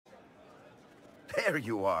There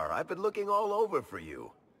you are. I've been looking all over for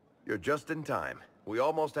you. You're just in time. We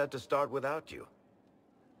almost had to start without you.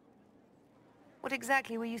 What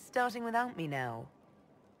exactly were you starting without me now?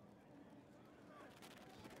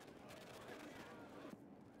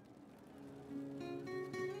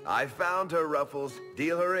 I found her, Ruffles.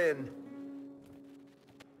 Deal her in.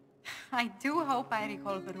 I do hope I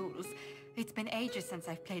recall the rules. It's been ages since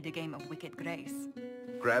I've played a game of Wicked Grace.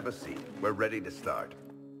 Grab a seat. We're ready to start.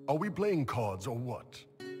 Are we playing cards or what?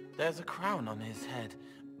 There's a crown on his head,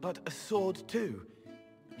 but a sword too.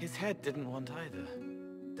 His head didn't want either.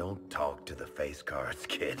 Don't talk to the face cards,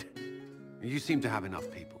 kid. You seem to have enough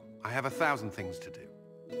people. I have 1,000 things to do.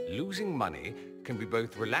 Losing money can be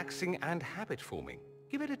both relaxing and habit-forming.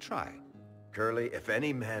 Give it a try. Curly, if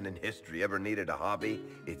any man in history ever needed a hobby,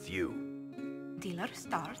 it's you. Dealer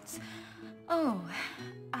starts. Oh,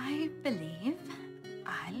 I believe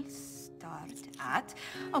I'll start at...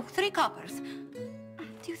 Oh, 3 coppers.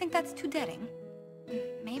 Do you think that's too daring?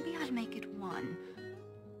 Maybe I'll make it 1.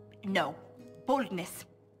 No. Boldness.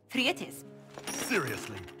 3 it is.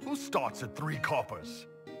 Seriously, who starts at 3 coppers?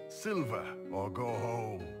 Silver or go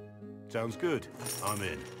home? Sounds good. I'm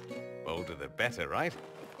in. Bolder the better, right?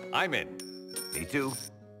 I'm in. Me too.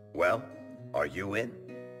 Well, are you in?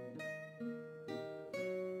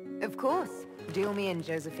 Of course. Deal me in,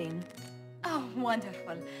 Josephine. Oh,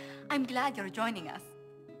 wonderful. I'm glad you're joining us.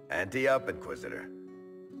 Ante up, Inquisitor.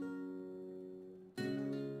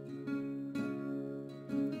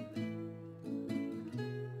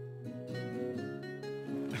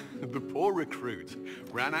 The poor recruit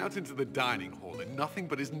ran out into the dining hall in nothing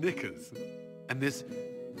but his knickers. And this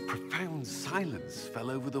profound silence fell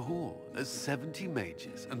over the hall as 70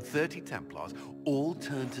 mages and 30 Templars all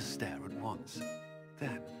turned to stare at once.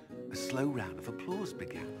 Then, a slow round of applause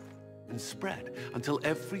began and spread until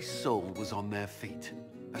every soul was on their feet.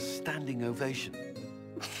 A standing ovation.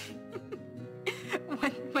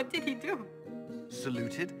 What did he do?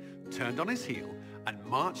 Saluted, turned on his heel, and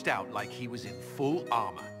marched out like he was in full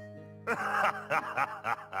armor.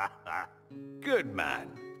 Good man.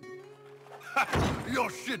 You're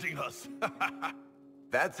shitting us!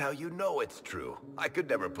 That's how you know it's true. I could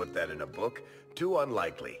never put that in a book. Too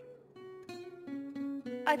unlikely.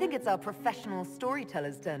 I think it's our professional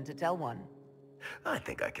storyteller's turn to tell one. I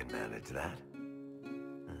think I can manage that.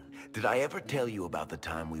 Did I ever tell you about the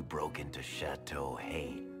time we broke into Chateau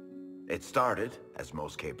Haine? It started, as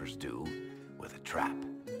most capers do, with a trap.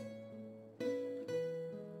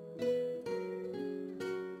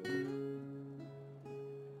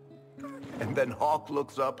 And then Hawk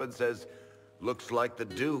looks up and says, "Looks like the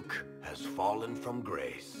Duke has fallen from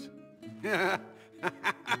grace."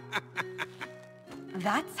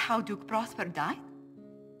 That's how Duke Prosper died?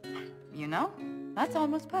 You know, that's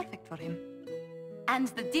almost perfect for him. And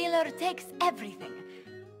the dealer takes everything.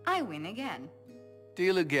 I win again.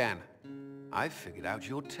 Deal again. I've figured out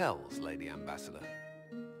your tells, Lady Ambassador.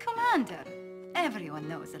 Commander, everyone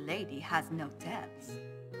knows a lady has no tells.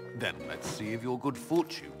 Then let's see if your good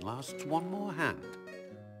fortune lasts one more hand.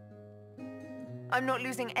 I'm not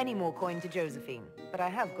losing any more coin to Josephine, but I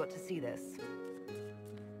have got to see this.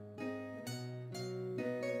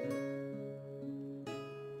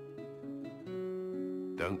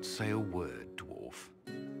 Don't say a word, dwarf.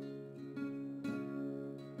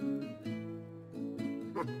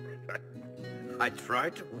 I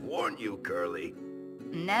tried to warn you, Curly.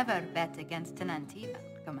 Never bet against an Antiva,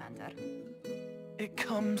 Commander. It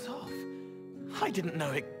comes off. I didn't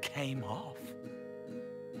know it came off.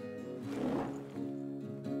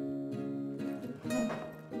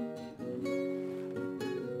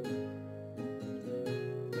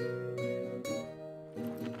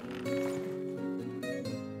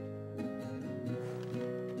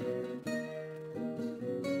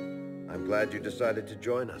 I'm glad you decided to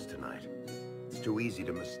join us tonight. It's too easy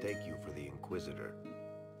to mistake you for the Inquisitor.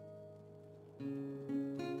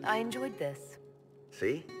 I enjoyed this.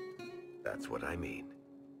 See? That's what I mean.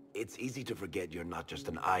 It's easy to forget you're not just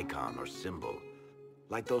an icon or symbol.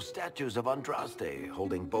 Like those statues of Andraste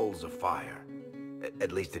holding bowls of fire.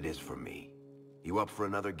 At least it is for me. You up for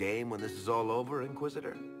another game when this is all over,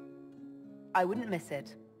 Inquisitor? I wouldn't miss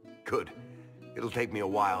it. Good. It'll take me a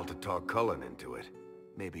while to talk Cullen into it.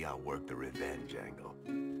 Maybe I'll work the revenge angle.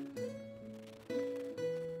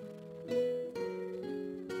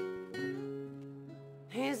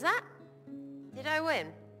 Who's that? Did I win?